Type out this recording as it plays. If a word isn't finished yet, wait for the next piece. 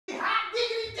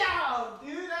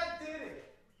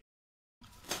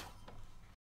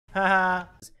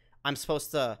I'm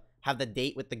supposed to have the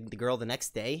date with the girl the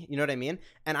next day, you know what I mean?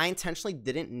 And I intentionally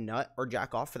didn't nut or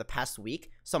jack off for the past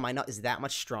week, so my nut is that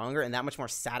much stronger and that much more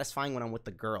satisfying when I'm with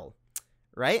the girl,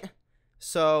 right?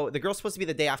 So the girl's supposed to be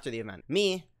the day after the event.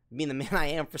 Me, being the man I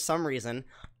am, for some reason,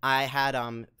 I had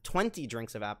 20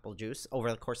 drinks of apple juice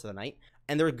over the course of the night.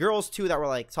 And there were girls too that were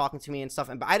like talking to me and stuff,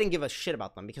 but I didn't give a shit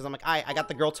about them because I'm like, I got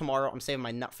the girl tomorrow, I'm saving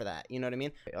my nut for that, you know what I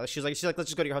mean? She's like, let's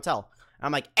just go to your hotel. And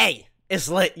I'm like, hey, it's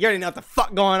lit. You already know what the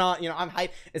fuck going on. You know, I'm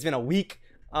hyped. It's been a week.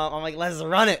 I'm like, let's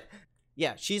run it.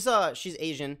 Yeah, she's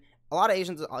Asian. A lot of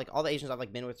Asians, like all the Asians I've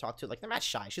like been with, talked to, like they're not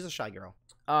shy. She's a shy girl.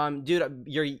 Dude,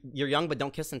 you're young, but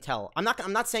don't kiss and tell. I'm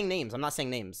not saying names. I'm not saying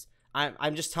names.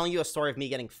 I'm just telling you a story of me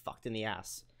getting fucked in the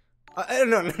ass.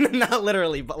 No, not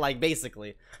literally, but like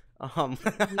basically. We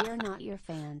are not your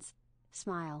fans.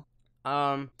 Smile.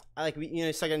 I like, you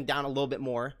know, start getting down a little bit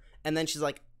more, and then she's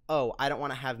like, oh, I don't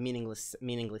want to have meaningless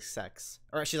sex.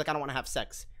 Or she's like, I don't want to have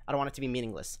sex. I don't want it to be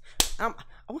meaningless. I'm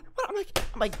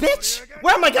like, bitch,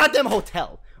 where's my goddamn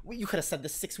hotel? You could have said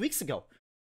this 6 weeks ago.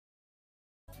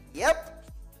 Yep.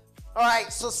 All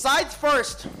right, so sides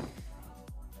first.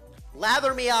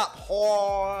 Lather me up,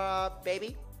 whore,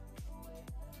 baby.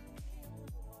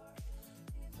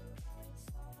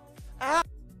 Ah.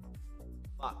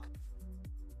 Fuck.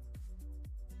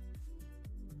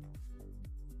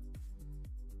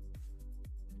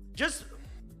 Just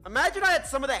imagine I had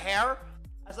some of the hair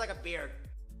as like a beard.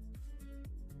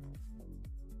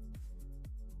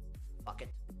 Fuck it.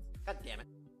 God damn it.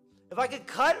 If I could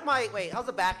cut my... Wait, how's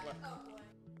the back look?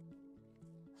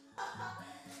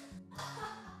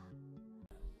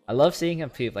 I love seeing him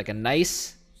poop, like a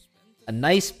nice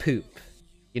poop.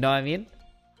 You know what I mean?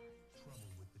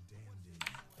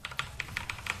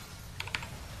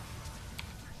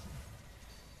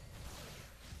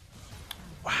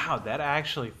 Wow, that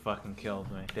actually fucking killed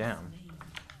me. Damn.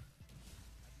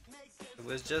 It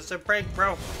was just a prank,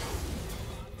 bro.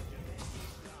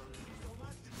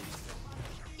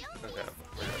 Okay.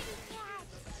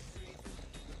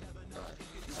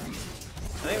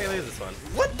 I think we lose this one.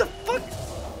 What the fuck?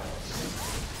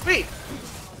 Wait!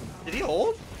 Did he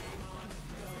hold?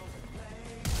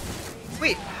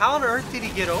 Wait, how on earth did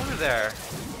he get over there?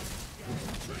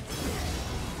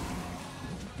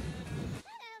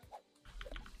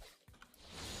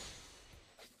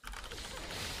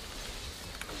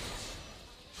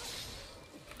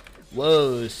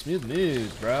 Whoa, smooth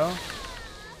moves, bro.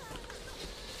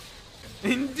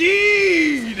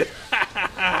 Indeed!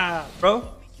 Bro?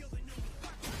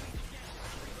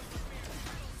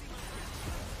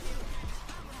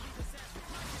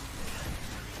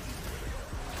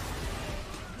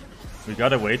 We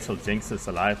gotta wait till Jinx is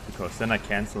alive, because then I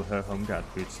cancel her home guard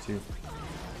boots too.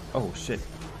 Oh shit.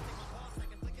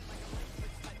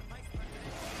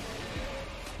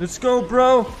 Let's go,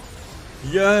 bro!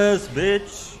 Yes,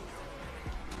 bitch!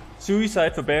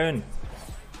 Suicide for Baron.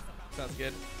 Sounds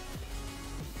good.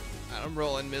 I'm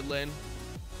rolling mid lane.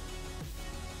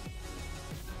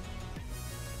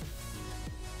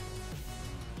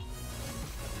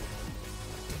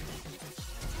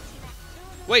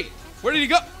 Wait, where did he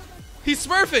go? He's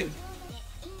smurfing!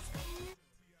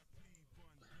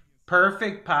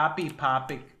 Perfect pocket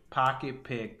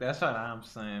pick. That's what I'm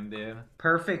saying, dude.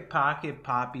 Perfect pocket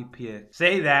poppy pick.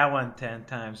 Say that one 10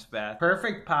 times fast.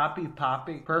 Perfect pocket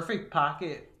poppy pick. Perfect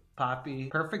pocket poppy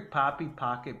pick. Perfect pocket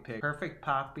poppy pick.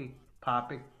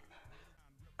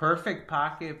 Perfect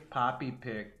pocket poppy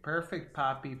pick. Perfect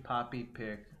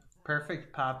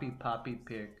poppy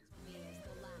pick.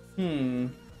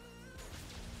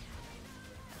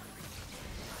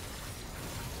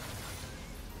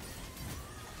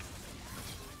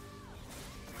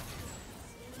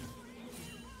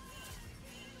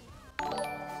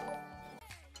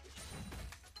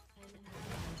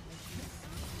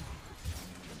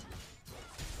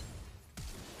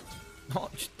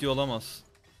 Ciddi olamaz.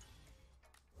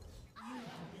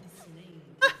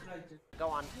 Go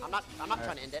on. I'm not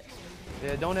trying to end it.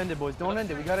 Yeah, don't end it, boys. Don't end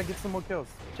it. We gotta get some more kills.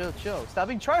 Chill. Stop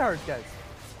being tryhards, guys.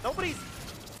 Nobody's...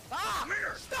 Ah!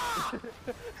 Stop!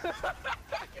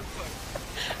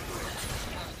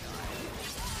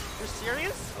 You're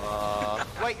serious?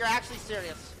 Wait, you're actually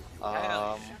serious?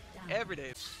 Every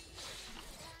day.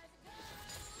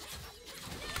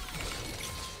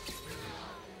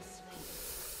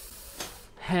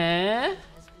 Huh?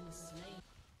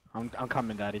 I'm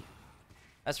coming, daddy.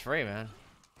 That's free, man.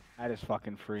 That is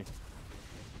fucking free.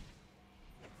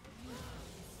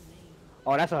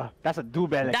 Oh, that's a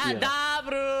Doublelift. Da,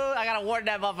 bro! I gotta ward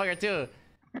that motherfucker too.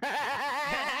 He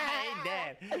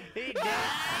dead. He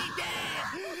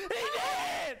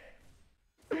dead.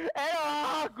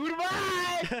 Hello,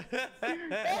 goodbye.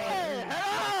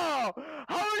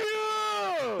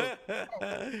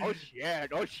 Oh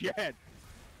shit! Oh shit!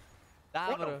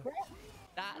 Da, bro.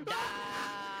 Da, da.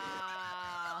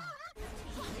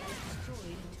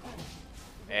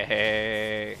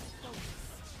 Hey.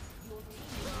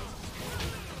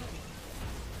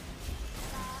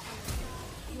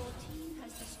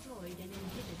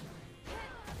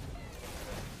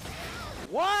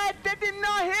 What? That did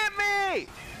not hit me!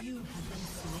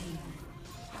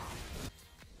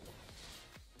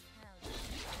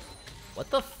 What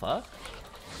the fuck?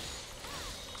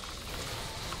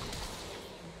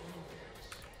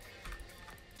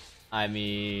 I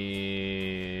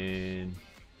mean...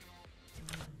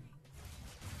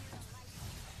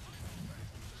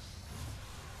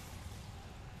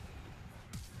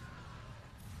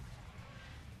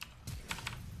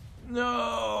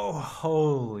 No!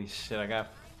 Holy shit, I got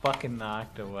fucking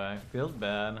knocked away. Feels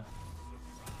bad.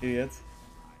 Idiot.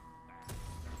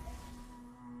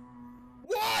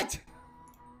 What?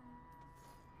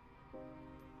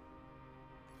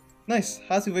 Nice.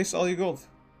 How'd you waste all your gold?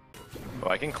 Oh,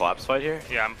 I can collapse fight here?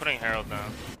 Yeah, I'm putting Herald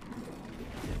down.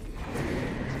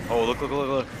 Oh, look, look, look,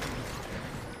 look.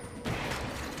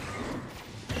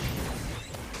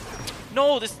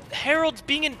 No, this Herald's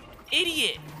being an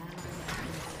idiot.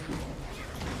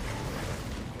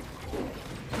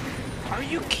 Are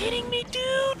you kidding me,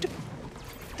 dude?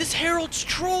 This Herald's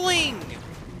trolling.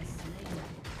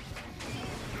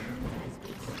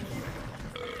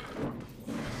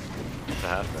 What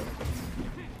happened?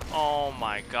 Oh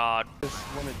my god.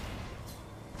 What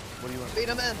do you want? Beat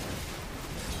him in.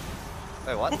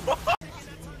 Wait, what?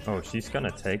 Oh, she's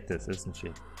gonna take this, isn't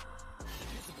she?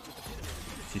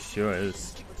 She sure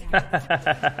is.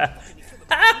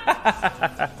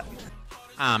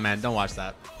 Ah, man, don't watch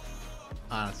that.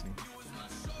 Honestly.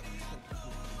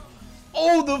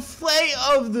 Oh, the flay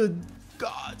of the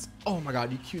gods. Oh my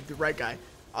god, you cute, the right guy.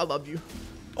 I love you.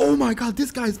 Oh my god,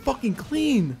 this guy's fucking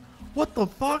clean. What the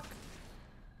fuck?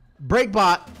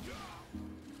 Breakbot.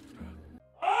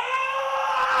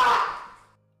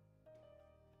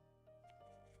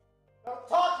 Don't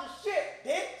talk your shit,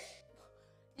 bitch!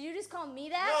 Did you just call me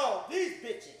that? No, these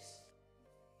bitches!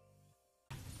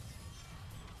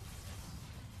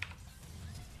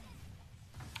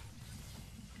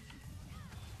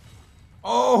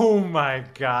 Oh my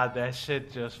god, that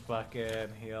shit just fucking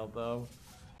healed though.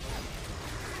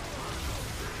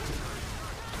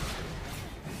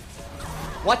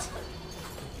 What?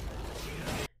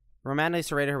 Romana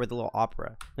serrated her with a little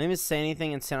opera. Let me say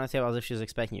anything and sit on the table as if she was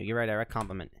expecting you. Give her a direct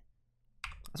compliment.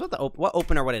 That's what what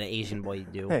opener would an Asian boy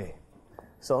do? Hey,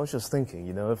 so I was just thinking,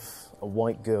 you know, if a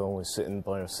white girl was sitting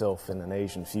by herself in an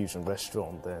Asian fusion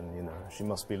restaurant, then, you know, she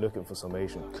must be looking for some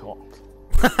Asian cock.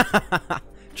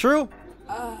 True.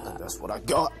 And that's what I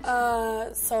got.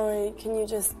 Sorry, can you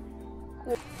just...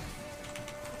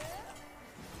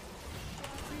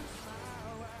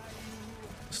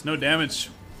 It's no damage.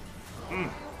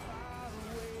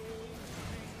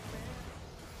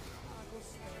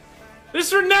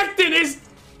 This Renekton is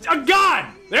a god!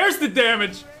 There's the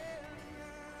damage!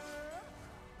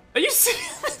 Are you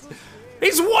serious?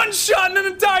 He's one-shotting an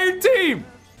entire team!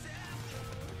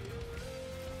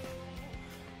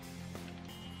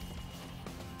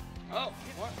 Oh,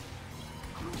 what?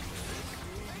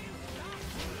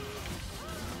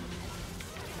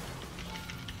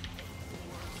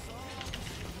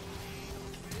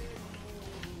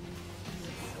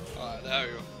 There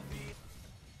we go.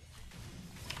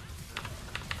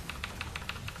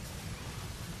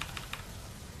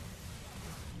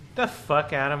 The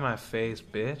fuck out of my face,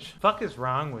 bitch. Fuck is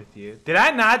wrong with you? Did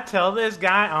I not tell this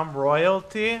guy I'm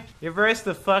royalty? You're versus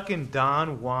the fucking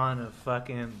Don Juan of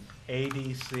fucking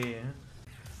ADC.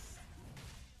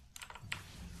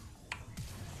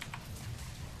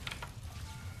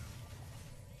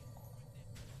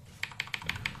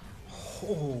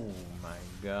 Oh my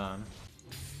god.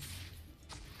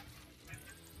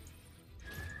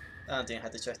 Antingen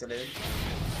hade kött eller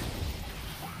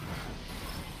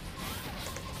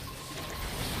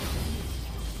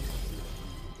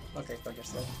okay, fuck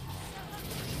yourself.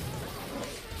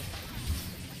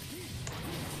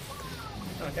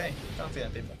 Okay,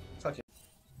 confident people. Fuck you.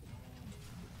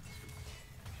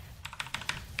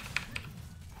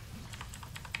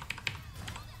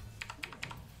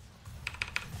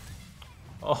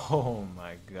 Oh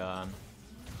my god.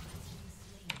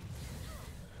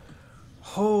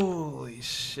 Holy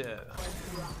shit.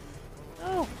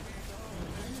 Oh.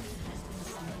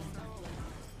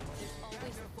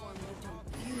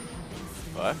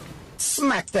 What?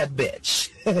 Smack that bitch.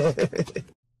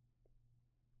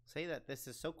 Say that this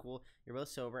is so cool. You're both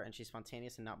sober and she's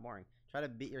spontaneous and not boring. Try to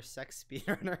beat your sex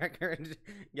speedrun record.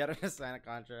 Get her to sign a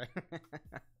contract.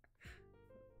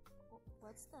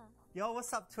 What's that? Yo,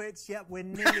 what's up, Twitch? Yep, we're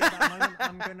nearly at that moment.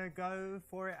 I'm gonna go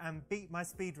for it and beat my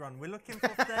speedrun. We're looking for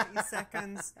 30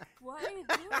 seconds. What are you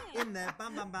doing? In there,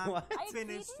 bam, bam, bam. What?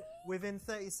 Finished within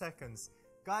 30 seconds.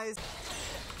 Guys.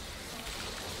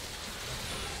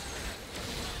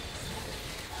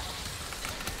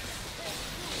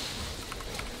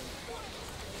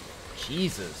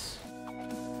 Jesus.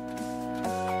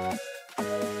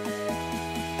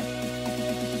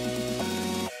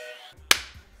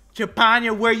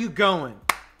 Chapanya, where you going?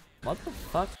 What the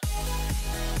fuck?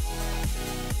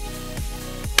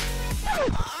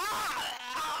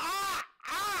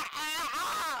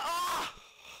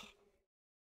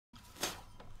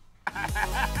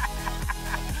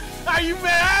 Are you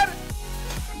mad?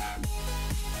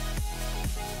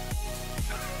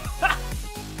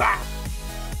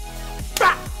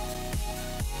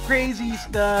 Crazy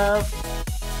stuff.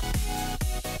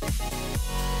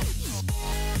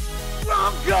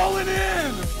 I'm going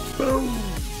in. Boom.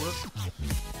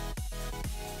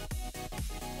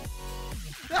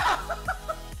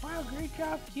 Wow, great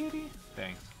job, cutie.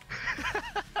 Thanks.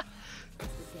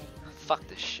 Fuck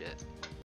this shit.